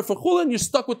become tahar for chulin, you're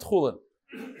stuck with chulin.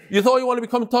 You thought you want to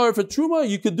become tahar for truma,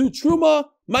 you could do truma,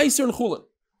 meiser, and chulin.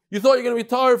 You thought you're going to be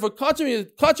tahar for kachim,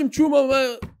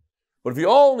 truma. But if you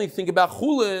only think about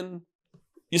chulin,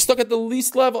 you're stuck at the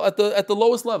least level, at the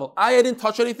lowest level. I didn't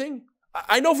touch anything.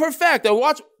 I know for a fact. I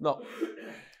watch. No.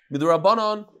 With the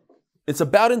Rabbanon, it's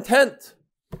about intent.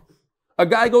 A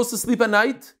guy goes to sleep at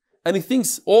night and he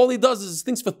thinks, all he does is he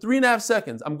thinks for 3.5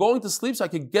 seconds, I'm going to sleep so I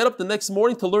could get up the next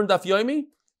morning to learn Daf Yomi.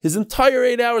 His entire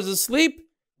 8 hours of sleep,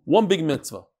 one big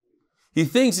mitzvah. He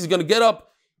thinks he's going to get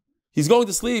up, he's going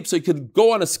to sleep so he could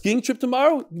go on a skiing trip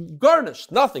tomorrow.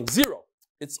 Garnished, nothing, zero.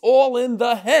 It's all in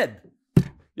the head.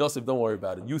 Yosef, don't worry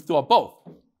about it. You thought both.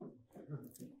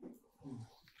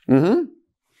 In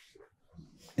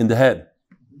the head.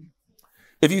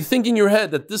 If you think in your head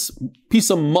that this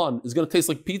piece of mun is going to taste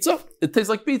like pizza, it tastes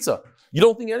like pizza. You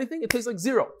don't think anything, it tastes like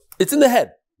zero. It's in the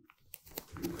head.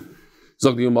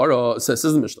 Zog the Gemara says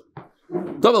the Mishnah.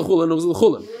 So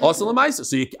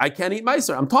I can't eat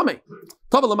meiser. I'm tummy.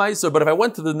 But if I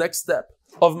went to the next step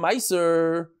of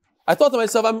meiser, I thought to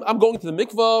myself, I'm going to the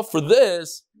mikvah for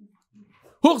this.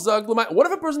 What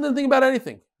if a person didn't think about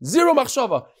anything? Zero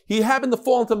machshava. He happened to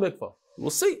fall into mikvah. We'll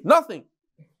see. Nothing.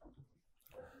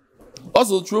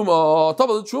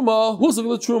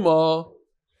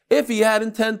 If he had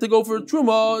intent to go for a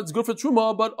truma, it's good for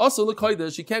truma, but also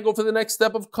l'kodesh, he can't go for the next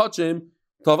step of kachim.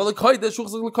 If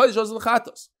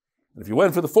you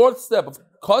went for the fourth step of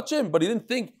kachim, but he didn't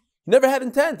think, he never had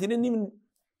intent, he didn't even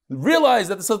realize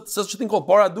that there's such a thing called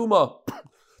baraduma.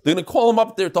 They're going to call him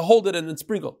up there to hold it and then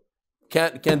sprinkle.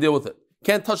 Can't deal with it.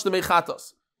 Can't touch the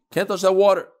mechatos. Can't touch that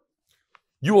water.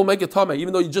 You will make it tameh,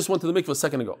 even though you just went to the mikveh a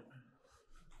second ago.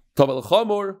 Tavel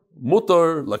chamor,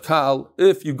 mutar, lakal.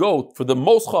 If you go for the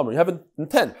most chamor, you have an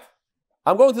intent.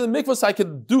 I'm going to the mikveh so I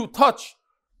can touch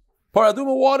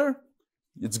paraduma water.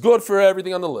 It's good for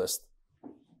everything on the list.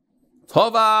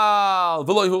 Taval,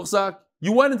 v'loy huchzak.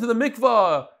 You went into the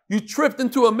mikveh. You tripped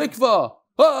into a mikveh.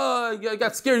 You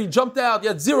got scared. You jumped out. You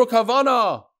had zero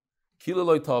kavana.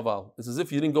 Kilaloi taval. It's as if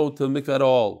you didn't go to the mikveh at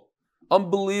all.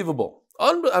 Unbelievable.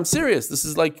 I'm serious. This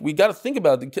is like, we got to think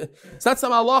about it. It's not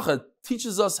some halacha. It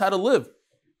teaches us how to live.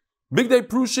 Big day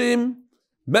prushim,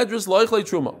 medras loichlei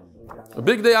truma. A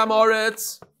big day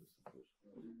amaretz.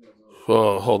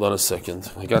 Oh, hold on a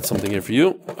second. I got something here for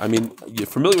you. I mean, you're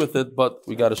familiar with it, but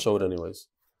we got to show it anyways.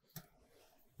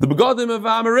 The begadim of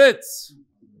Amaretz.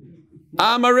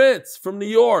 Amaretz from New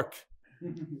York.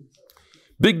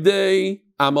 Big day,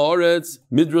 Amaretz,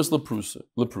 midras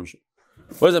leprusha.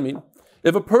 What does that mean?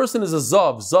 If a person is a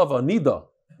zava, nida,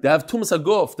 they have tumas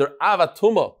aguf, they're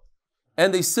avatuma,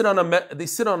 and they sit on a bed, they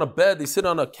sit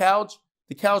on a couch,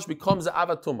 the couch becomes an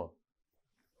avatuma.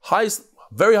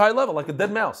 Very high level, like a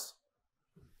dead mouse.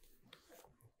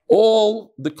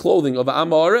 All the clothing of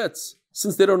Amaretz,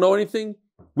 since they don't know anything,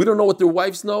 we don't know what their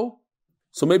wives know,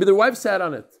 so maybe their wife sat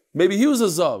on it. Maybe he was a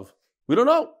zav. We don't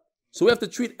know. So we have to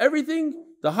treat everything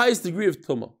the highest degree of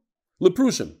tumah.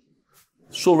 Leprushim.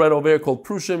 Shul right over here called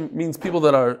prushim means people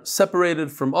that are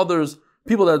separated from others,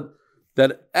 people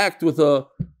that act with a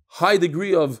high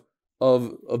degree of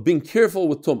being careful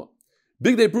with tumah.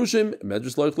 Big day prushim,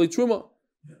 medras loichlei truma.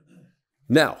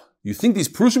 Now, you think these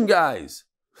prushim guys,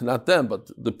 not them,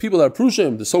 but the people that are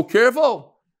prushim, they're so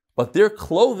careful, but their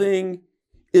clothing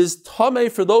is tameh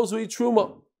for those who eat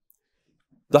truma.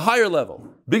 The higher level.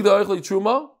 Big day loichlei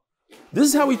truma. This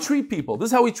is how we treat people. This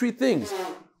is how we treat things.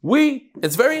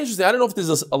 It's very interesting. I don't know if there's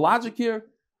a logic here.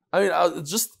 I mean,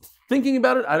 just thinking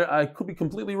about it, I could be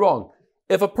completely wrong.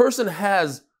 If a person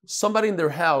has somebody in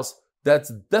their house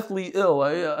that's deathly ill,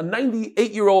 a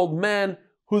 98-year-old man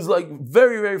who's like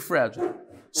very, very fragile.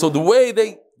 So the way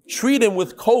they treat him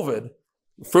with COVID,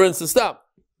 for instance,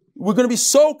 we're going to be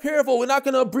so careful. We're not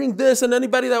going to bring this and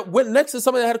anybody that went next to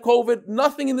somebody that had COVID,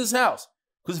 nothing in this house.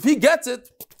 Because if he gets it,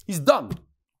 he's done.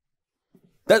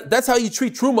 That's how you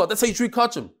treat truma. That's how you treat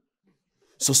kachim.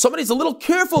 So somebody's a little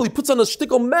careful. He puts on a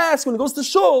shtickle mask when he goes to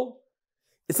shul.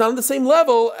 It's not on the same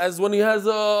level as when he has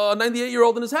a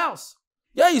 98-year-old in his house.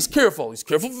 Yeah, he's careful. He's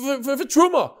careful for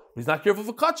truma. He's not careful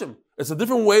for kachim. It's a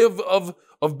different way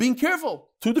of being careful.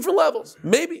 2 different levels.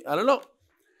 Maybe. I don't know.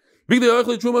 Big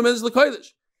truma menz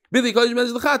lekodesh. Big kodesh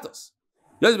menz lechatos.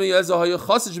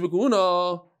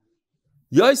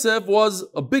 Yosef was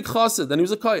a big chassid and he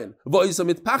was a kohen.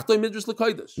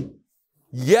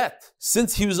 Yet,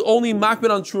 since he was only makbid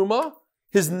on truma,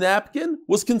 his napkin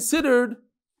was considered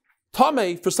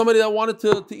tamei for somebody that wanted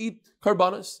to eat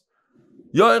karbanos.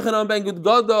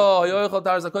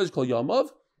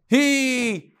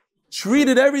 He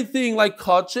treated everything like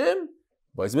kachim.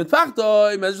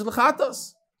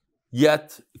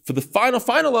 Yet, for the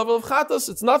final level of chatas,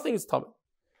 it's nothing, it's tamei.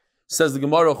 Says the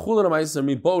Gemara, what is the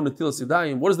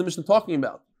Mishnah talking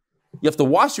about? You have to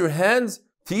wash your hands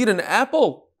to eat an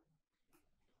apple?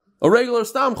 A regular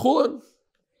stam, chulin?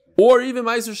 Or even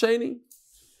meiser sheni?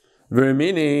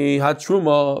 Vermini,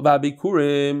 hatruma,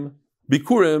 v'abikurim.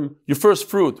 Bikurim, your first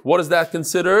fruit. What is that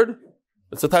considered?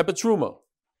 It's a type of truma.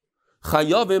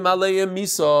 Chayavim aleim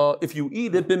misa. If you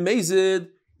eat it b'mezid,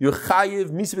 you're chayiv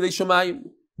misa b'dei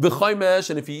shamayim. V'chaymesh,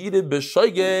 and if you eat it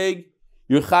b'shoygeg,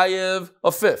 you're chayiv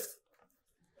a fifth.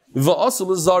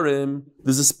 V'asal zarim.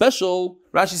 There's a special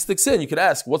Rashi sticks in. You could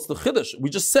ask, what's the chiddush? We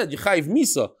just said yechayiv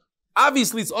misa.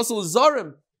 Obviously, it's asal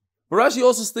zarim. But Rashi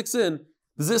also sticks in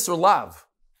the zis or lav.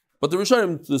 But the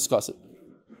Rishonim discuss it.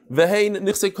 V'hein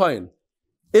nichsei koyin.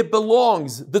 It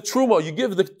belongs the truma. You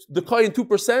give the koyin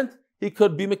 2%. He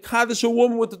could be mekadosh a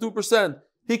woman with the 2%.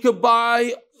 He could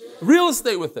buy real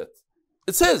estate with it.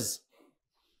 It's his.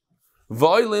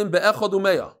 V'oilim be'echad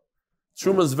umeya.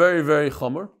 Truma is very, very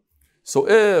chomer. So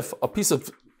if a piece of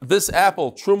this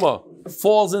apple, truma,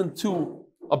 falls into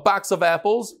a box of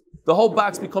apples, the whole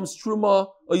box becomes truma,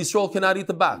 or Yisrael cannot eat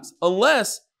the box.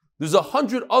 Unless there's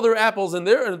 100 other apples in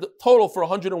there, and the total for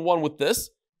 101 with this,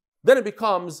 then it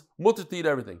becomes mutter to eat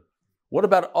everything. What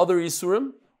about other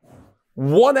Yisurim?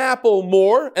 One apple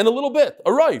more and a little bit,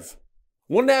 a rive.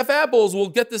 1.5 apples will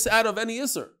get this out of any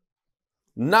Yisur.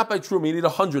 Not by truma, you need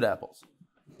 100 apples.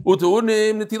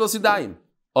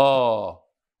 Oh.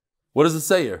 What does it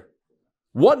say here?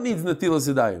 What needs netilas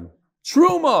yadayim?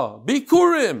 Truma,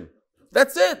 bikurim.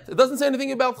 That's it. It doesn't say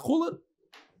anything about chulin.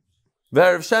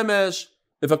 Ve'erev shemesh.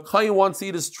 If a kohen wants to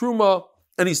eat his truma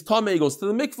and he's tamei, he goes to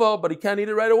the mikvah, but he can't eat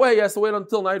it right away. He has to wait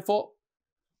until nightfall.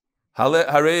 Who told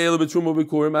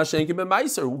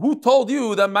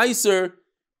you that meiser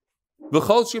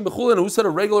who said a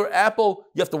regular apple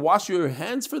you have to wash your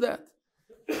hands for that?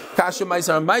 Kasha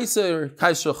meiser,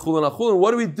 kasha chulin achulin.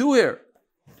 What do we do here?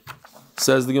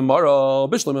 Says the Gemara,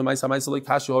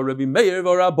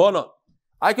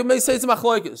 I can say it's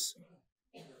machloikis.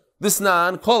 This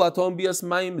nan kol atom bias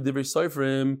mayim b'divrei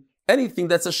soifrim. Anything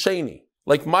that's a sheni,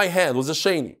 like my hand was a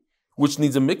sheni, which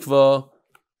needs a mikvah.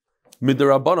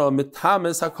 Midrabana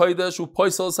mitames hakodesh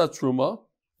upoisel satruma.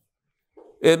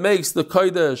 It makes the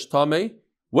kodesh tamei.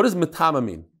 What does mitama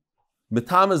mean?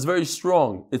 Mitama is very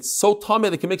strong. It's so tamei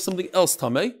that it can make something else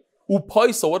tamei.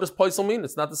 Upoisel. What does poisel mean?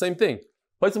 It's not the same thing.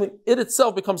 It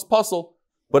itself becomes puzzle,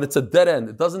 but it's a dead end.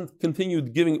 It doesn't continue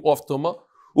giving off tuma.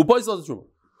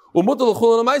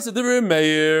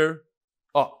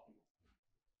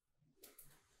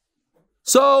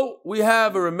 So we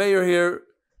have a remeir here.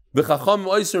 So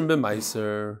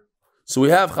we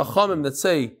have chachamim that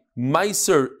say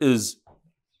meiser is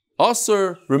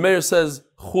aser. Remeir says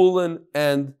chulin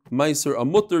and meiser are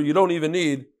mutter. You don't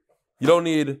need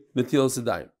netilas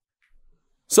yadayim.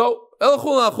 So el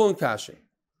chulin achulin kashi.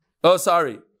 Oh,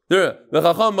 sorry. There.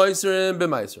 V'chacham meiserim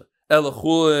b'meiser. El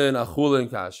chulin achulin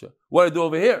kasha. What do I do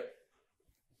over here?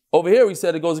 Over here we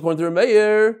said it goes according to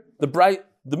Remeir.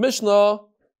 The Mishnah,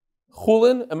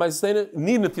 chulin and meiser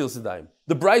need netilas yadayim.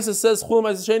 The Brisa says chulin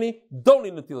meiser sheni don't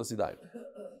need netilas yadayim.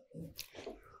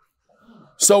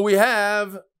 So we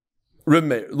have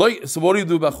Remeir. So what do you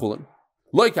do about chulin?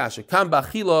 Loy kasha kan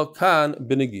b'achila kan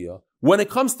b'negia. When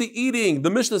it comes to eating, the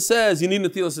Mishnah says you need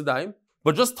netilas yadayim.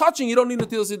 But just touching, you don't need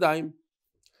netilas yadayim.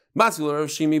 Mascular of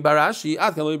Shimi Barashi,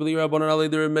 Adkan lo yibli Rabbanon alei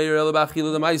der Meir el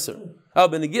b'achila the meiser. El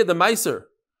b'negiyah the meiser.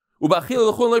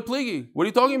 Ub'achila l'chulin lo pligi. What are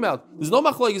you talking about? There's no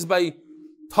machlokes by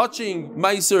touching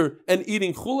meiser and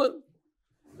eating chulin.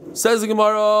 Says the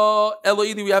Gemara,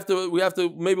 Eloidi, we have to.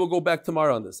 Maybe we'll go back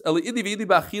tomorrow on this. Eloidi v'idi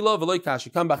b'achila v'loy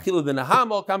kashi. Kam b'achila the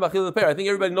nahama, kam b'achila the pear. I think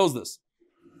everybody knows this.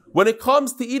 When it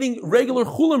comes to eating regular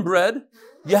chulin bread,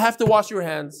 you have to wash your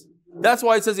hands. That's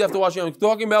why it says you have to wash your hands. We're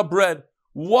talking about bread.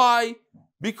 Why?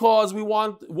 Because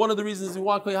one of the reasons we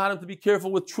want kohanim to be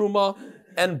careful with truma,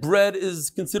 and bread is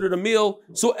considered a meal.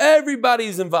 So everybody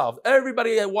is involved.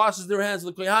 Everybody that washes their hands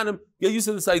with kohanim, get used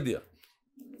to this idea.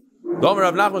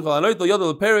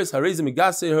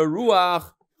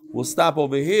 We'll stop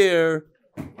over here.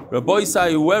 Rabbi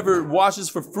say whoever washes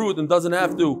for fruit and doesn't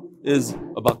have to is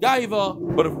a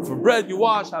bagaiva, but if for bread you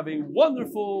wash, have a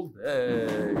wonderful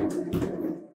day.